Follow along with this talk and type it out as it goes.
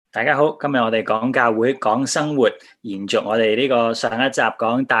大家好，今日我哋講教會講生活，延續我哋呢個上一集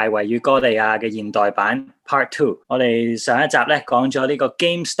講大衛與歌利亞嘅現代版 Part 2。我哋上一集咧講咗呢個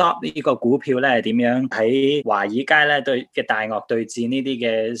GameStop 呢個股票咧點樣喺華爾街咧對嘅大鱷對戰呢啲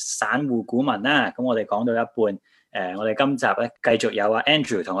嘅散戶股民啦。咁我哋講到一半，我哋今集咧繼續有阿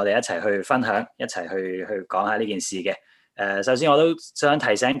Andrew 同我哋一齊去分享，一齊去講下呢件事嘅。首先我都想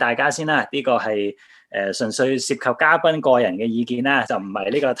提醒大家先啦，呢個係純粹涉及嘉賓個人嘅意見啦，就唔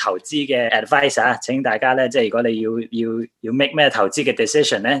係呢個投資嘅 advice 啊！請大家咧，即係如果你要 make 咩投資嘅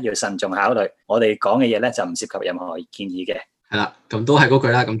decision 咧，要慎重考慮。我哋講嘅嘢咧就唔涉及任何建議嘅。係啦，咁都係嗰句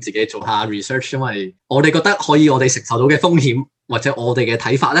啦，咁自己做下 research， 因為我哋覺得可以我哋承受到嘅風險，或者我哋嘅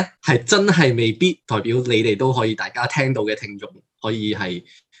睇法咧，係真係未必代表你哋都可以，大家聽到嘅聽眾可以係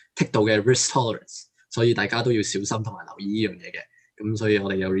take 到嘅 risk tolerance， 所以大家都要小心同埋留意呢樣嘢嘅。咁所以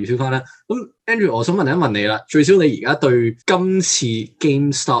我哋又 review 翻啦。咁 Andrew， 我想問一問你啦，最少你而家對今次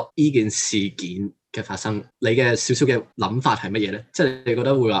GameStop 呢件事件嘅發生，你嘅少少嘅諗法係乜嘢咧？即係你覺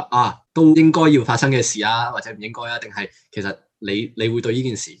得會話都應該要發生嘅事啊，或者唔應該啊？定係其實你會對呢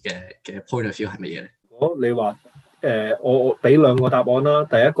件事嘅 point of view 係乜嘢咧？如果你話我俾兩個答案啦。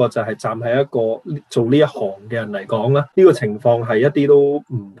第一個就係站喺一個做呢一行嘅人嚟講啦，呢個情況係一啲都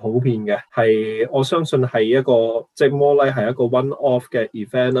唔普遍嘅，係我相信係一個即係 more like 係一個 one off 嘅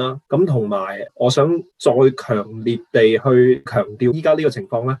event 啦。咁同埋我想再強烈地去強調，依家呢個情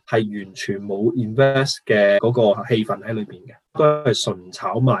況咧係完全冇 invest 嘅嗰個氣氛喺裏邊嘅，都係純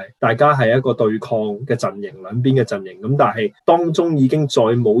炒賣，大家係一個對抗嘅陣營，兩邊嘅陣營。咁但係當中已經再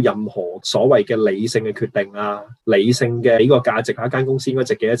冇任何所謂嘅理性嘅決定啊，理性嘅呢個價值，一間公司應該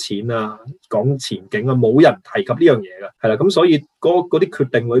值幾多錢啊，講前景啊，冇人提及呢樣嘢㗎，係啦。咁所以嗰啲決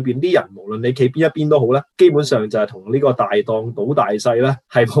定裏邊啲人，無論你企邊一邊都好咧，基本上就係同呢個大當賭大細咧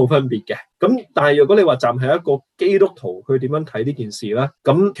係冇分別嘅。咁但係如果你話站喺一個基督徒去點樣睇呢件事咧，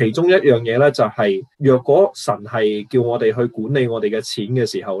咁其中一樣嘢咧就係，若果神係叫我哋去管理我哋嘅錢嘅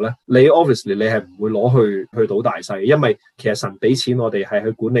時候咧，你 obviously 你係唔會攞去賭大細，因為其實神俾錢我哋係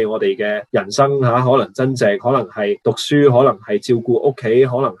去管理我哋嘅人生嚇，可能增值，可能係讀書，可能係照顧屋企，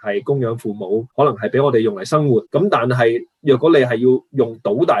可能係供養父母，可能係俾我哋用嚟生活。咁但係若果你係要用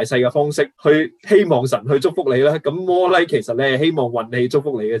賭大細嘅方式去希望神去祝福你咧，咁more like其實你係希望運氣祝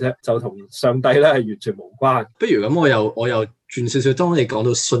福你嘅啫，就同上帝咧係完全無關。不如咁，我又轉少少，當你講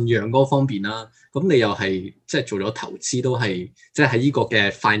到信仰嗰方面啦，咁你又係即係做咗投資，都係即係喺呢個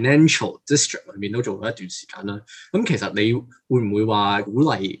嘅 financial district 裏面都做咗一段時間啦。咁其實你會唔會話鼓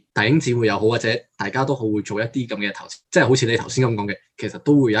勵弟兄姊妹又好，或者大家都好會做一啲咁嘅投資，即係好似你頭先咁講嘅，其實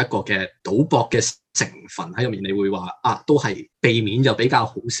都會有一個嘅賭博嘅成分喺入面，你會話都係避免就比較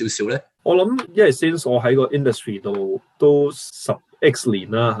好少少咧？我諗，因為先我喺個 industry 度都10X 年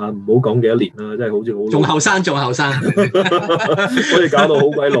啦嚇，唔好講幾多年啦，即係好似好仲後生，好似搞到好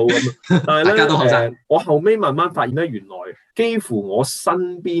鬼老咁。但係咧，大家都後生。我後尾慢慢發現咧，原來幾乎我身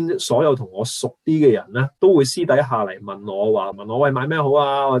邊所有同我熟啲嘅人咧，都會私底下嚟問我喂，買咩好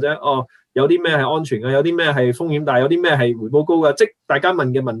啊，或者有啲咩係安全嘅，有啲咩係風險大，有啲咩係回報高嘅，即大家問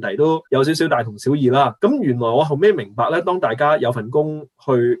嘅問題都有少少大同小異啦。咁原來我後尾明白咧，當大家有份工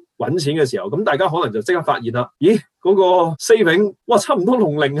去揾錢嘅時候，咁大家可能就即刻發現啦，咦，嗰個 saving 哇，差唔多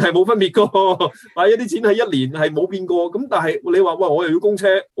同零係冇分別噶，買一啲錢係一年係冇變過。咁但係你話喂，我又要供車，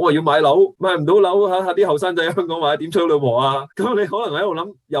我又要買樓，買唔到樓嚇，啲後生仔喺香港話點娶老婆啊？咁你可能喺度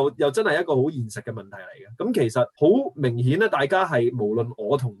諗，又真係一個好現實嘅問題嚟嘅。咁其實好明顯咧，大家係無論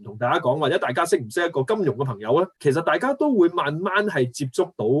我同唔同大家講，或者大家識唔識一個金融嘅朋友咧，其實大家都會慢慢係接觸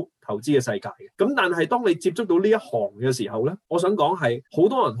到投資嘅世界嘅。咁但係當你接觸到呢一行嘅時候咧，我想講係好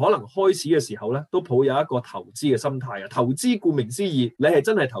多人可能開始嘅時候咧，都抱有一個投資嘅心態啊。投資顧名思義，你係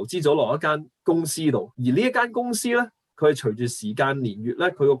真係投資咗落一間公司度，而呢一間公司咧，佢係隨住時間年月咧，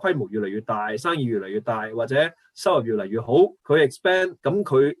佢個規模越嚟越大，生意越嚟越大，或者收入越嚟越好，佢 expand， 咁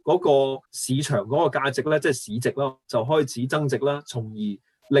佢嗰個市場嗰個價值咧，即係市值啦，就開始增值啦，從而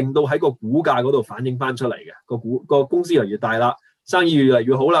令到喺個股價嗰度反映翻出嚟嘅，個公司越嚟越大啦，生意越嚟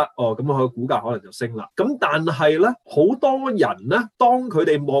越好啦，咁佢個股價可能就升啦。咁但係咧，好多人咧，當佢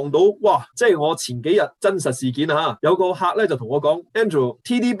哋望到，哇，即係我前幾日真實事件啊，有個客咧就同我講 ，Andrew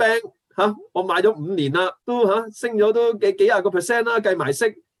TD Bank 我買咗5年啦，都升咗都幾廿個 percent 啦，計埋息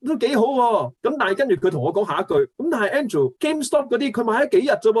都幾好喎。咁但係跟住佢同我講下一句，咁但係 Andrew GameStop 嗰啲佢買咗幾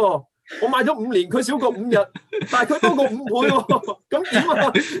日啫噃。我買咗5年，佢少過5日，但係佢多過5倍喎，咁點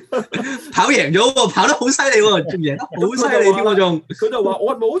啊？跑贏咗喎，跑得好犀利喎，仲贏得好犀利添喎，仲。佢就話：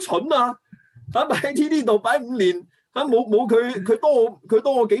我係咪好蠢啊？擺喺 TD 度擺5年，佢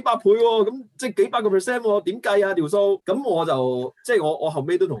多我幾百倍喎，咁即係幾百個 percent 喎，點計啊條數？咁我就即係我後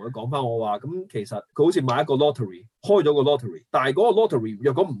尾都同佢講翻，我話咁其實佢好似買一個 lottery， 開咗個 lottery， 但係嗰個 lottery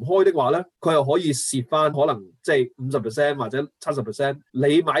若果唔開的話咧，佢又可以蝕翻可能即係50% 或者70%。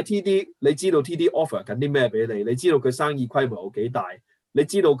你買 TD， 你知道 TD offer 緊啲咩俾你，你知道佢生意規模有幾大，你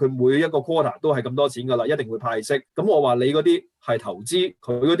知道佢每一個 quarter 都係咁多錢噶啦，一定會派息。咁我話你嗰啲係投資，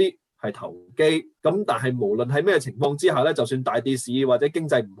佢嗰啲係投機。咁但係無論喺咩情況之下咧，就算大跌市或者經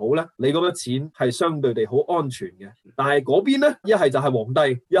濟唔好咧，你嗰筆錢係相對地好安全嘅。但係嗰邊咧，一係就係皇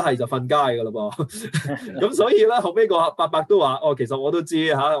帝，一係就瞓街噶啦噃。咁所以咧，後尾個伯伯都話：哦，其實我都知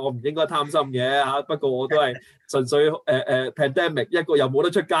嚇，我唔應該貪心嘅嚇，不過我都係純粹pandemic 一個又冇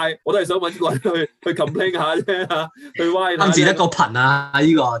得出街，我都係想揾個人去 complain 下啫嚇，去歪下。貪字得個貧啊！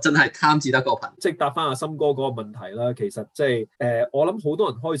呢個真係貪字得個貧。即係答翻阿森哥嗰個問題啦，其實即係我諗好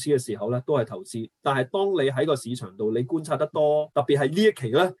多人開始嘅時候咧，都係投資。但係當你喺個市場度，你觀察得多，特別係呢一期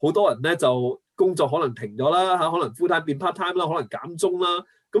咧，好多人咧就工作可能停咗啦嚇，可能 full time 變 part time 啦，可能減鐘啦。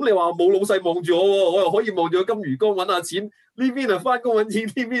咁你話冇老細望住我喎，我又可以望住個金魚缸揾下錢，呢邊啊翻工揾錢，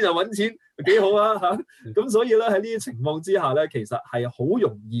呢邊就揾錢，幾好啊嚇！咁所以咧喺呢啲情況之下咧，其實係好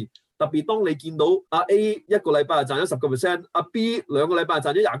容易。特別當你見到阿 A 一個禮拜就賺咗10%，阿 B 兩個禮拜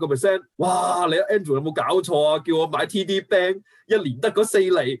賺咗20%，哇！你 Andrew 有冇搞錯啊？叫我買 TD Bank 一年得嗰4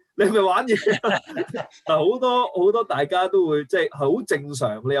厘，你係咪玩嘢啊？好多大家都會即係好正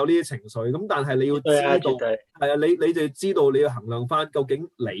常，你有呢啲情緒。咁但係你要知道，係啊，你就知道你要衡量翻究竟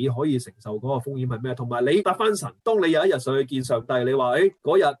你可以承受嗰個風險係咩，同埋你答翻神。當你有一日上去見上帝，你話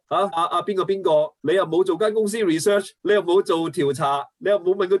嗰日阿邊個，你又冇做間公司 research， 你又冇做調查，你又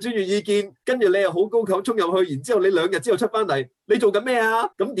冇問過專業意見，跟住你又好高口衝入去，然之後你2日之後出翻嚟，你做緊咩啊？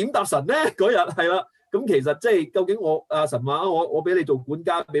咁點答神咧？嗰日係啦。咁其實即係究竟阿神話我俾你做管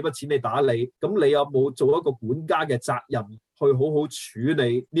家，俾筆錢你打理，咁你有冇做一個管家嘅責任，去好好處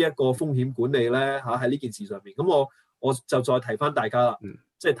理呢一個風險管理咧？喺呢件事上面，咁我就再提翻大家啦，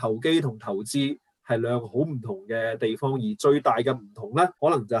即係投機同投資係兩個好唔同嘅地方，而最大嘅唔同咧，可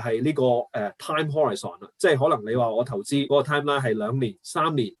能就係呢個time horizon 啦，即係可能你話我投資嗰個 time 咧係2年、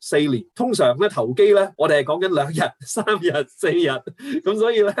3年、4年，通常咧投機咧，我哋係講緊2日、3日、4日，咁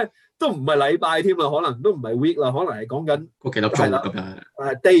所以咧都唔係禮拜添啦，可能都唔係 week 啦，可能係講緊個幾粒鐘咁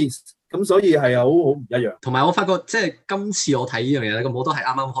樣days， 咁所以係好唔一樣。同埋我發覺即係今次我睇呢樣嘢咧，咁我都係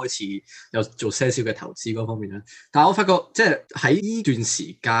啱啱開始有做些少嘅投資嗰方面咧，但係我發覺即係喺呢段時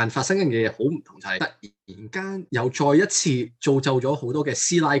間發生嘅嘢好唔同，就係突然間又再一次造就咗好多嘅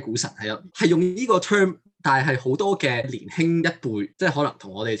師奶股神喺入面，係用呢個 term， 但係好多嘅年輕一輩，即係可能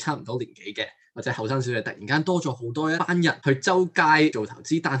同我哋差唔多年紀嘅，或者後生少嘅，突然間多咗好多一班人去周街做投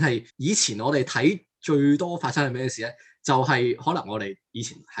資。但係以前我哋睇最多發生係咩事咧？就係可能我哋以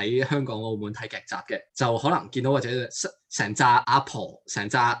前喺香港澳門睇劇集嘅，就可能見到或者成紮阿婆、成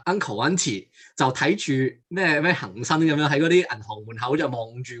紮 uncle auntie 就睇住咩恒生咁樣喺嗰啲銀行門口就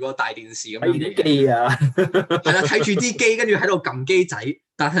望住個大電視咁樣嘅啲機啊，係啦，睇住啲機，跟住喺度撳機仔。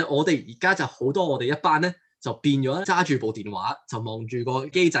但係我哋而家就好多我哋一班咧，就變咗揸住部電話就望住個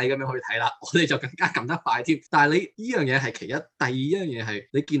機仔咁樣去睇啦，我哋就更加撳得快添。但係你呢樣嘢係其一，第二樣嘢係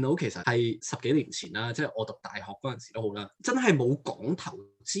你見到其實係10幾年前啦，即係我讀大學嗰陣時都好啦，真係冇講投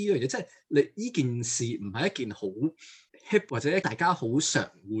資呢樣嘢，即係你呢件事唔係一件好 hip 或者大家好常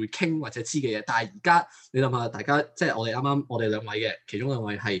會傾或者知嘅嘢。但係而家你諗下，大家即係我哋啱啱我哋兩位嘅其中2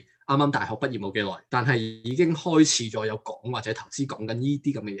位係啱啱大學畢業冇幾耐，但係已經開始咗有講或者投資講緊呢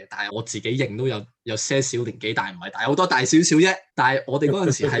啲咁嘅嘢。但係我自己認都有些少年紀大，唔係大好多，大少少啫。但係我哋嗰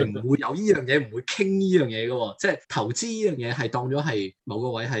陣時係唔會有呢樣嘢，唔會傾呢樣嘢嘅喎。即係投資呢樣嘢係當咗係某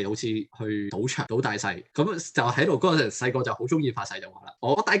個位係好似去賭場賭大細咁，就喺度嗰陣時細個就好中意發誓就話啦，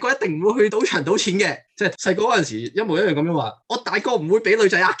我大個一定唔會去賭場賭錢嘅。即係細個嗰陣時一模一樣咁樣話，我大個唔會俾女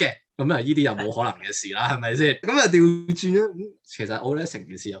仔呃嘅。咁啊，呢啲又冇可能嘅事啦，係咪先？咁啊調轉咗，其實我覺得成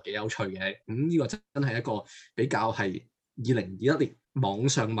件事又幾有趣嘅。呢個真係一個比較係2021年網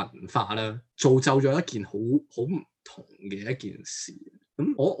上文化啦，造就咗一件好唔同嘅一件事。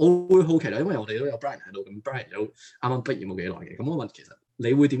咁我會好奇啦，因為我哋都有 Brian 喺度，咁 Brian 有啱啱畢業冇幾耐嘅。咁我問其實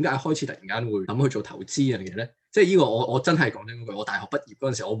你會點解開始突然間會諗去做投資呢樣嘢咧？即係呢個我真係講真嗰句，我大學畢業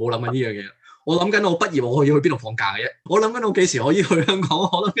嗰陣時，我冇諗緊呢樣嘢。我諗緊我畢業我可以去邊度放假嘅啫，我諗緊我幾時可以去香港，我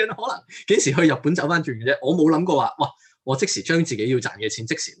諗緊可能幾時去日本走翻轉嘅啫，我冇諗過話哇，我即時將自己要賺嘅錢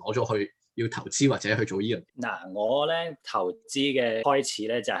即時攞咗去要投資或者去做呢樣嘢？嗱，我咧投資嘅開始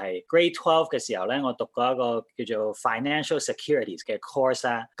咧就係 Grade 12嘅時候咧，我讀過一個叫做 Financial Securities 嘅 course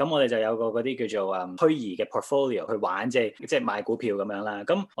啦。咁我哋就有個嗰啲叫做虛擬嘅 portfolio 去玩，即係買股票咁樣啦。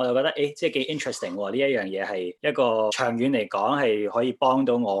咁我就覺得即係幾 interesting 喎。呢一樣嘢係一個長遠嚟講係可以幫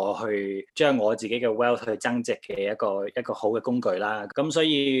到我去將我自己嘅 wealth 去增值嘅一個好嘅工具啦。咁所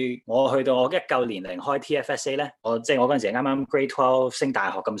以我去到我19年齡開 TFSA 咧，即係我嗰陣時啱啱 Grade 12升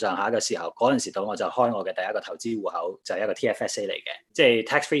大學咁上下嘅時候，嗰陣時到我就開我嘅第一個投資戶口，就係一個 TFSA 嚟嘅，即係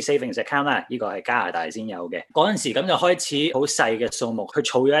tax-free savings account 啦。呢個係加拿大先有嘅。嗰陣時咁就開始好細嘅數目去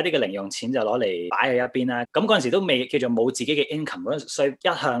儲咗一啲嘅零用錢，就攞嚟擺喺一邊啦。咁嗰陣時都未叫做冇自己嘅 income， 所以一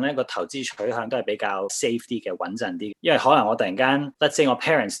向咧個投資取向都係比較 safe 啲嘅，穩陣啲。因為可能我突然間，let's say 我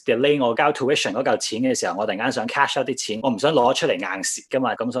parents delay 我交 tuition 嗰嚿錢嘅時候，我突然間想 cash out 啲錢，我唔想攞出嚟硬蝕噶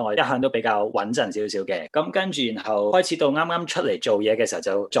嘛。咁所以我一向都比較穩陣少少嘅。咁跟住然後開始到啱啱出嚟做嘢嘅時候，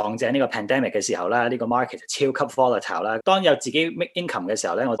就撞正呢個 pandemic 嘅時候啦，呢個 market 就超級 volatile 啦。當有自己 make income 嘅時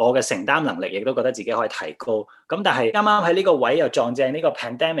候咧，我嘅承擔能力亦都覺得自己可以提高。咁但係啱啱喺呢個位又撞正呢個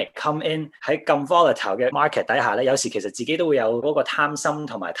pandemic come in， 喺咁 volatile 嘅 market 底下咧，有時其實自己都會有嗰個貪心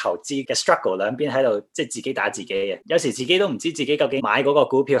同埋投資嘅 struggle 兩邊喺度，即係自己打自己嘅。有時自己都唔知自己究竟買嗰個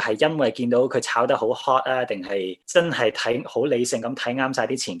股票係因為見到佢炒得好 hot 啊，定係真係睇好理性咁睇啱晒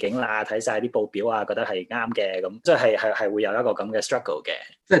啲前景啦，睇晒啲報表啊，覺得係啱嘅咁，即係會有一個咁嘅 struggle 嘅。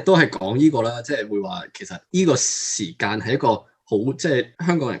即係都係講呢個啦，即係會話其實呢個時間係一個好，即係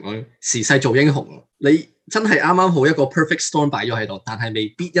香港人講時勢做英雄。你真係啱啱好一個 perfect storm 擺咗喺度，但係未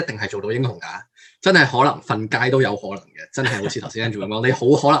必一定係做到英雄㗎。真係可能瞓街都有可能嘅，真係好似頭先 Andrew 咁講，你好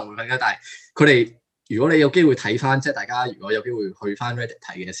可能會瞓街，但係佢哋如果你有機會睇翻，即係大家如果有機會去翻 Reddit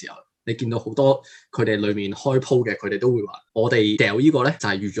睇嘅時候，你見到好多佢哋裏面開鋪嘅，佢哋都會話：我哋掉呢個咧就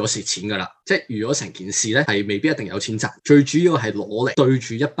係預咗蝕錢㗎啦，即係預咗成件事咧係未必一定有錢賺。最主要係攞嚟對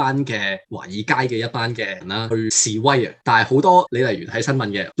住一班嘅華爾街嘅一班嘅人啦，去示威啊！但係好多你例如睇新聞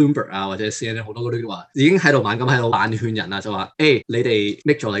嘅 Bloomberg 啊或者 CNN 好多嗰啲話已經喺度猛咁喺度扮勸人啦，就話：你哋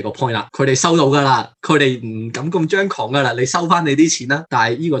make 咗你個 point 啦，佢哋收到㗎啦，佢哋唔敢咁張狂㗎啦，你收翻你啲錢啦。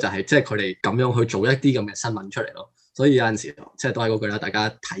但係呢個就係即係佢哋咁樣去做一啲咁嘅新聞出嚟咯。所以有陣時即係都係嗰句啦，大家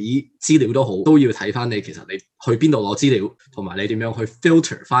睇資料都好，都要睇翻你其實你去邊度攞資料，同埋你點樣去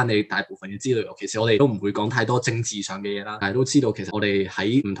filter 翻你大部分嘅資料。尤其是我哋都唔會講太多政治上嘅嘢啦，但係都知道其實我哋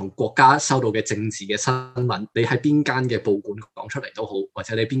喺唔同國家收到嘅政治嘅新聞，你喺邊間嘅報館講出嚟都好，或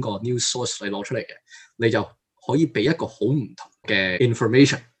者你邊個 news source 你攞出嚟嘅，你就可以俾一個好唔同嘅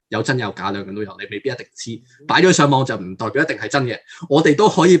information。有真有假兩樣都有，你未必一定知。擺咗上網就唔代表一定係真嘅。我哋都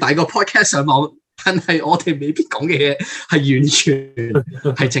可以擺個 podcast 上網，但係我哋未必講嘅嘢係完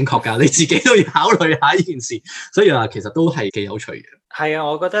全係正確㗎。你自己都要考慮下呢件事。所以其實都係幾有趣嘅。係啊，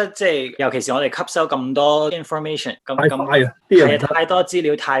我覺得即係尤其是我哋吸收咁多 information 太多資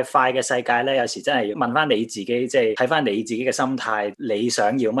料太快嘅世界咧，有時真係要問翻你自己，即係睇翻你自己嘅心態，你想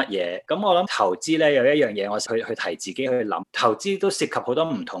要乜嘢？咁我諗投資咧有一樣嘢，我去提自己去諗，投資都涉及好多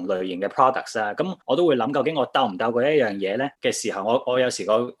唔同類型嘅 products 啊。咁我都會諗究竟我鬥唔鬥過一樣嘢咧嘅時候，我有時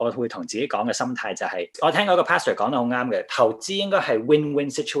我會同自己講嘅心態就係，我聽嗰個 pastor 講得好啱嘅，投資應該係 win-win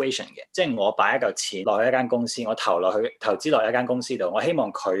situation 嘅，即係我擺一嚿錢落去一間公司，我投資落一間公司。我希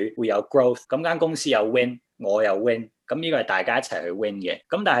望佢會有 growth， 咁間公司有 win， 我有 win， 咁呢個係大家一齊去 win 嘅。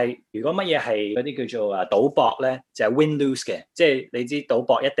咁但係如果乜嘢係嗰啲叫做賭博咧，就係 win lose 嘅，即係你知賭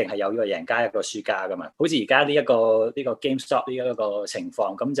博一定係有一個贏家一個輸家噶嘛。好似而家呢一個 GameStop 呢一個情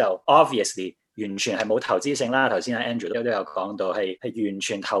況，咁就 obviously。完全係冇投資性啦，頭先阿 Andrew 都有講到係完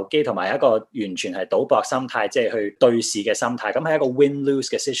全投機同埋一個完全係賭博心態，即係去對市嘅心態，咁係一個 win-lose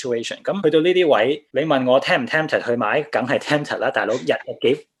嘅 situation。咁去到呢啲位，你問我 tempt 唔 tempted 去買，梗係 tempted 啦，大佬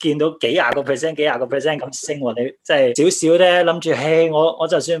日見到幾廿個 percent 咁升喎，你即係少少咧諗住，嘿，我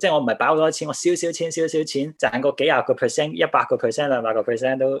就算即係我唔係擺好多錢，我少少錢賺個幾廿個 percent、100個 percent、200個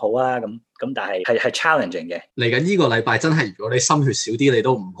percent 都好啊咁。但係 challenging 嘅。嚟緊呢個禮拜真係，如果你心血少啲，你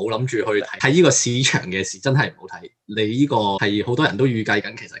都唔好諗住去睇呢個市場嘅事，真係唔好睇。你呢個係好多人都預計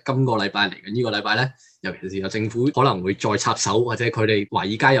緊，其實今個禮拜嚟緊呢個禮拜咧，尤其是有政府可能會再插手，或者佢哋華爾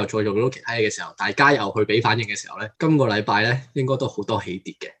街又再做到其他嘢嘅時候，大家又去俾反應嘅時候咧，今個禮拜咧應該都好多起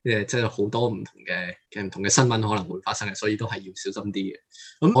跌嘅，即係好多唔同嘅新聞可能會發生嘅，所以都係要小心啲嘅。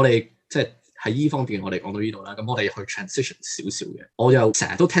咁我哋即係。喺呢方面我哋講到呢度啦，咁我哋去 transition 少少嘅，我又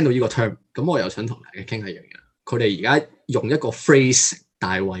成日都聽到呢個 term， 咁我又想同大家傾下一樣嘢。佢哋而家用一個 phrase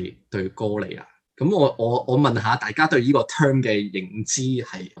大衛對歌利亞，咁我問下大家對呢個 term 嘅認知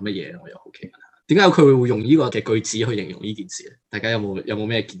係乜嘢？我又好奇問下，點解佢會用呢個嘅句子去形容呢件事咧？大家有冇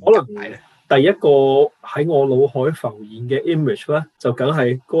咩見解咧？第一個喺我腦海浮現嘅 image 咧，就梗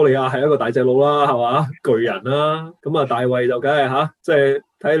係哥利亞係一個大隻佬啦，係嘛？巨人啦。咁啊，大衛就梗係吓，即係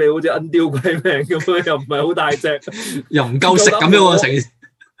睇你好似恩刁鬼命咁樣，又唔係好大隻，又唔夠食咁樣喎，成件事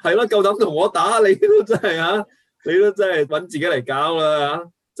係咯，夠膽同我打你都真係嚇，你都真係揾自己嚟搞啦。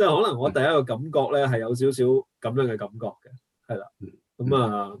即係可能我第一個感覺咧係有少少咁樣嘅感覺嘅，係啦。咁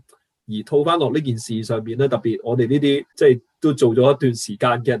啊，而套翻落呢件事上邊咧，特別我哋呢啲即係都做咗一段時間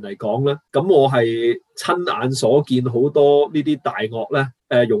嘅人嚟講咧，咁我係親眼所見好多呢啲大鱷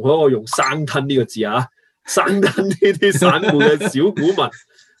咧，容許我用生吞呢個字啊，生吞呢啲散戶嘅小股民。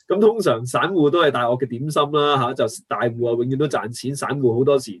咁通常散戶都係大鱷嘅點心啦嚇，就大戶啊永遠都賺錢，散戶好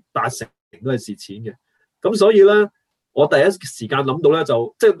多時80%都係蝕錢嘅。咁所以咧，我第一時間諗到咧，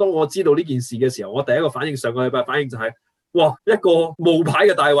就即係當我知道呢件事嘅時候，我第一個反應上個禮拜反應就係、是，哇！一個冒牌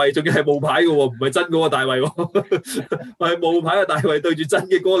嘅大衛，仲要係冒牌嘅喎，唔係真嗰個大衛喎，係冒牌嘅大衛對住真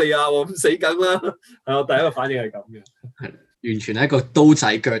嘅哥利亞喎，咁死梗啦！係我第一個反應係咁嘅。完全係一個刀仔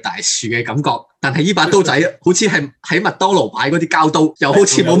鋸大樹嘅感覺，但係呢把刀仔好似係喺麥當勞買嗰啲膠刀，又好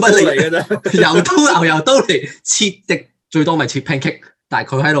似冇乜力嘅啫，牛油刀嚟切的，最多咪切 pancake， 但係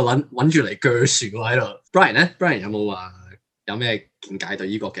佢喺度揾住嚟鋸樹喎喺度。Brian 咧 ，Brian 有冇話有咩見解對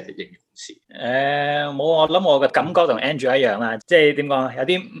呢個嘅形容詞？冇，我諗我嘅感覺同 Andrew 一樣啦，即係點講，有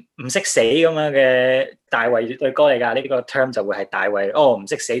啲唔識死咁樣嘅大衛對哥利亞呢個 term 就會係大衛唔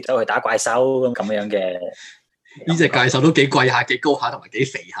識死走去打怪獸咁樣嘅。呢隻怪獸都幾貴下，幾高下，同埋幾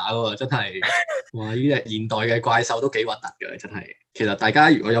肥下喎，真係哇！呢隻現代嘅怪獸都幾核突嘅，真係。其實大家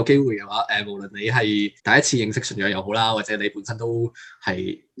如果有機會嘅話，無論你係第一次認識信仰又好啦，或者你本身都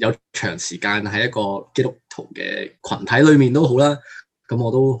係有長時間喺一個基督徒嘅群體裏面都好啦，咁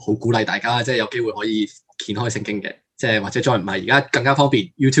我都好鼓勵大家，即係有機會可以掀開聖經嘅。即係或者再唔係而家更加方便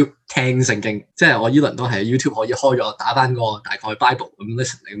YouTube 聽聖經，即係我依輪都係 YouTube 可以開咗打翻個大概 Bible 咁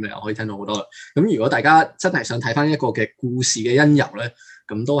listen 咁樣可以聽到好多。咁如果大家真係想睇翻一個嘅故事嘅因由咧，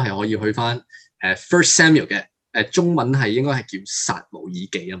咁都係可以去翻First Samuel 嘅中文係應該係叫撒母耳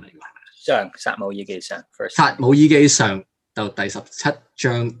記啊嘛，應該係撒母耳記上，撒母耳記上就第17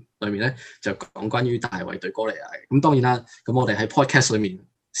章裏面咧就講關於大衛對哥利亞嘅。咁當然啦，咁我哋喺 podcast 裏面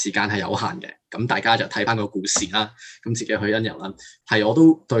時間係有限嘅，咁大家就睇翻個故事啦，咁自己去因由啦。係我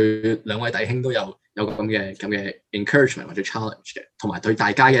都對兩位弟兄都有咁嘅 encouragement 或者 challenge 嘅，同埋對大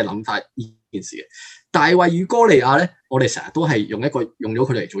家嘅諗法呢件事嘅。大衛與哥利亞咧，我哋成日都係用咗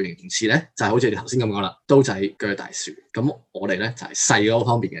佢哋嚟做形容詞咧，就係好似你頭先咁講啦，刀仔鋸大樹。咁我哋咧就係細嗰個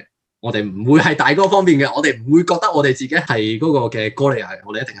方面嘅，我哋唔會係大嗰個方面嘅，我哋唔會覺得我哋自己係嗰個嘅哥利亞，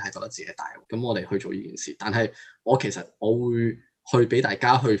我哋一定係覺得自己係大。咁我哋去做呢件事，但係我會去俾大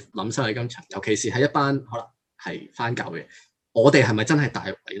家去諗深喺今層，尤其是喺一班可能係翻教嘅，我哋係咪真係大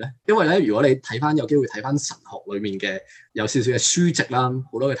衛咧？因為咧，如果你有機會睇翻神學裏面嘅有少少嘅書籍啦，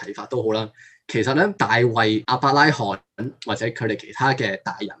好多嘅睇法都好啦。其實咧，大衛、亞伯拉罕或者佢哋其他嘅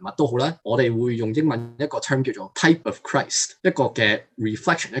大人物都好啦，我哋會用英文一個 term 叫做 type of Christ， 一個嘅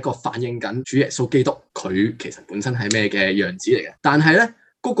reflection， 一個反映緊主耶穌基督佢其實本身係咩嘅樣子嚟嘅。但係咧，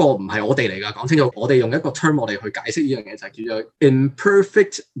嗰個唔係我哋嚟㗎，講清楚。我哋用一個 term， 我哋去解釋呢樣嘢就係叫做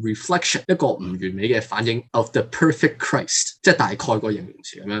imperfect reflection， 一個唔完美嘅反應 of the perfect Christ， 即係大概個形容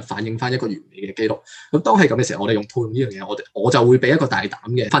詞咁樣反映翻一個完美嘅基督。咁當係咁嘅時候，我哋用套用呢樣嘢，我就會俾一個大膽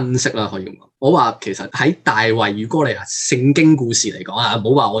嘅分析啦，可以咁講。我話其實喺大衛與哥利亞聖經故事嚟講啊，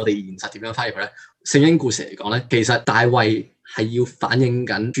唔好話我哋現實點樣翻譯佢咧。聖經故事嚟講咧，其實大衛係要反映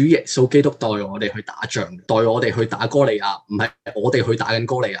緊主耶穌基督代我哋去打仗，代我哋去打哥利亞，唔係我哋去打緊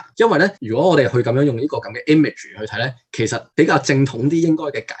哥利亞。因為咧，如果我哋去咁樣用呢個咁嘅 image 去睇咧，其實比較正統啲應該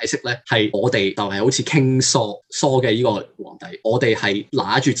嘅解釋咧，係我哋就係好似 King Saul 嘅呢個皇帝，我哋係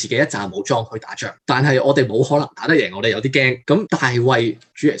拿住自己一紮武裝去打仗，但係我哋冇可能打得贏，我哋有啲驚。咁大衛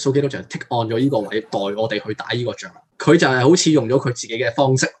主耶穌基督就 take on 咗呢個位，代我哋去打呢個仗。佢就係好似用咗佢自己嘅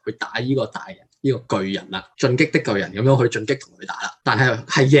方式去打呢個大人，呢個巨人啦，進擊的巨人咁樣去進擊同佢打啦。但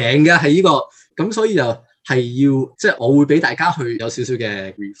係贏嘅係呢個，咁所以就係要即係我會俾大家去有少少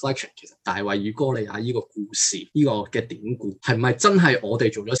嘅 reflection。其實大衛與哥利亞呢個故事，呢個嘅典故係唔係真係我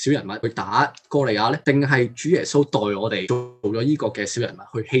哋做咗小人物去打哥利亞咧？定係主耶穌代我哋做咗呢個嘅小人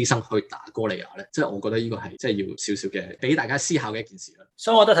物去犧牲去打哥利亞咧？即係我覺得呢個係即係要少少嘅俾大家思考嘅一件事啦。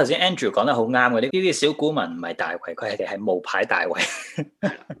所以我覺得頭先 Andrew 講得好啱嘅，呢啲小股民唔係大衛，佢哋係冒牌大衛，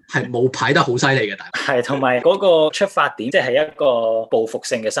係冒牌得好犀利嘅大衛。係同埋嗰個出發點，即係一個報復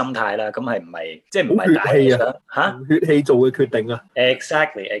性嘅心態啦。咁係唔係即係唔係大衛嚇血氣做嘅決定啊？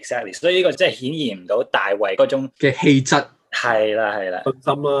 Exactly。所以呢個真係顯現唔到大衛嗰種嘅氣質。係啦，信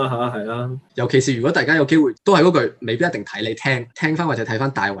心啦嚇，係啦。尤其是如果大家有機會，都係嗰句，未必一定睇你聽翻或者睇翻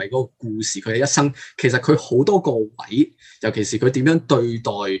大衛嗰個故事，佢嘅一生，其實佢好多個位，尤其是佢點樣對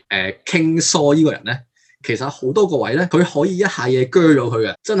待King Saul呢個人咧，其實好多個位咧，佢可以一下嘢鋸咗佢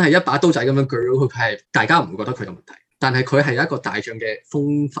嘅，真係一把刀仔咁樣鋸咗佢，係大家唔會覺得佢有問題，但係佢係有一個大將嘅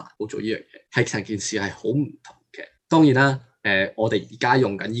風範好做呢樣嘢，係成件事係好唔同嘅。當然啦，我哋而家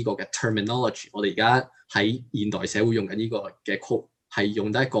用緊呢個嘅 terminology， 我哋而家喺現代社會用緊呢個嘅 quote 係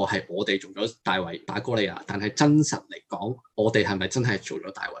用得一個係我哋做咗大衛打哥利亞，但係真實嚟講，我哋係咪真係做咗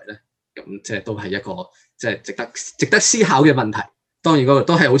大衛咧？咁即係都係一個即係值得思考嘅問題。當然嗰個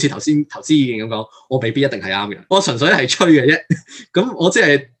都係好似頭先意見咁講，我未必一定係啱嘅，我純粹係吹嘅啫。咁我即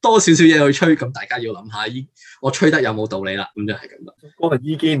係多少少嘢去吹，咁大家要諗下，我吹得有冇道理啦？咁就係咁啦。個人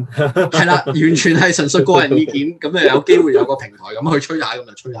意見係啦，完全係純粹個人意見。咁就有機會有個平台咁去吹下，咁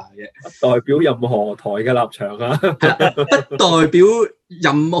就吹下嘅啫。代表任何台嘅立場啊，係啦，不代表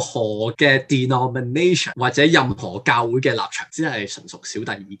任何嘅 denomination 或者任何教會嘅立場，只係純屬小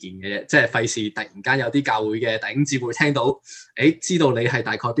弟意見嘅啫。即係費事突然間有啲教會嘅弟兄姊妹聽到，知道你係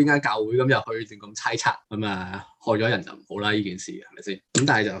大概邊間教會，咁又去亂咁猜測，咁啊害咗人就唔好啦。呢件事係咪先？咁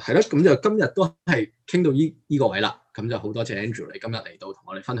但係就係咯，咁就今日都係傾到呢個位啦。咁就好多謝 Andrew 你今日嚟到同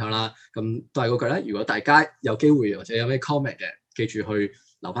我哋分享啦。咁都係嗰句咧，如果大家有機會或者有咩 comment 嘅，記住去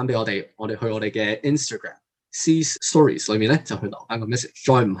留翻俾我哋去我哋嘅 Instagram。C Stories 裏面咧就去留翻個 message，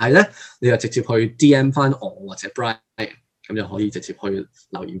 再唔係咧你就直接去 DM 翻我或者 Brian， 咁就可以直接去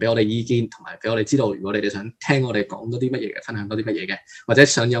留言俾我哋意見，同埋俾我哋知道，如果你哋想聽我哋講多啲乜嘢嘅，分享多啲乜嘢嘅，或者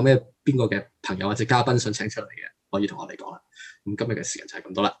想有咩邊個嘅朋友或者嘉賓想請出嚟嘅，可以同我哋講啦。咁今日嘅時間就係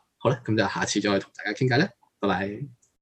咁多啦，好啦，咁就下次再同大家傾偈啦，拜拜。